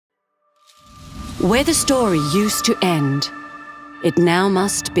Where the story used to end, it now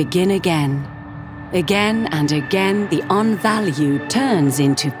must begin again. Again and again, the unvalued turns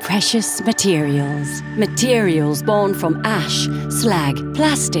into precious materials. Materials born from ash, slag,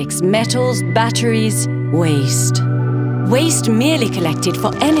 plastics, metals, batteries, waste. Waste merely collected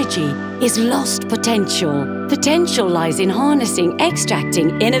for energy is lost potential. Potential lies in harnessing,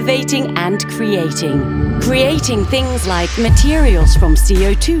 extracting, innovating, and creating. Creating things like materials from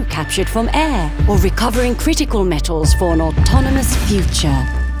CO2 captured from air, or recovering critical metals for an autonomous future.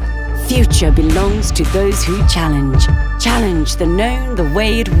 Future belongs to those who challenge. Challenge the known the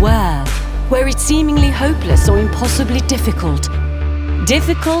way it were, where it's seemingly hopeless or impossibly difficult.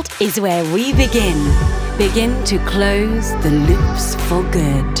 Difficult is where we begin. Begin to close the loops for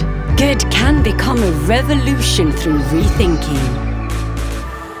good. Good can become a revolution through rethinking.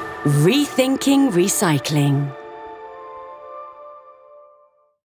 Rethinking Recycling.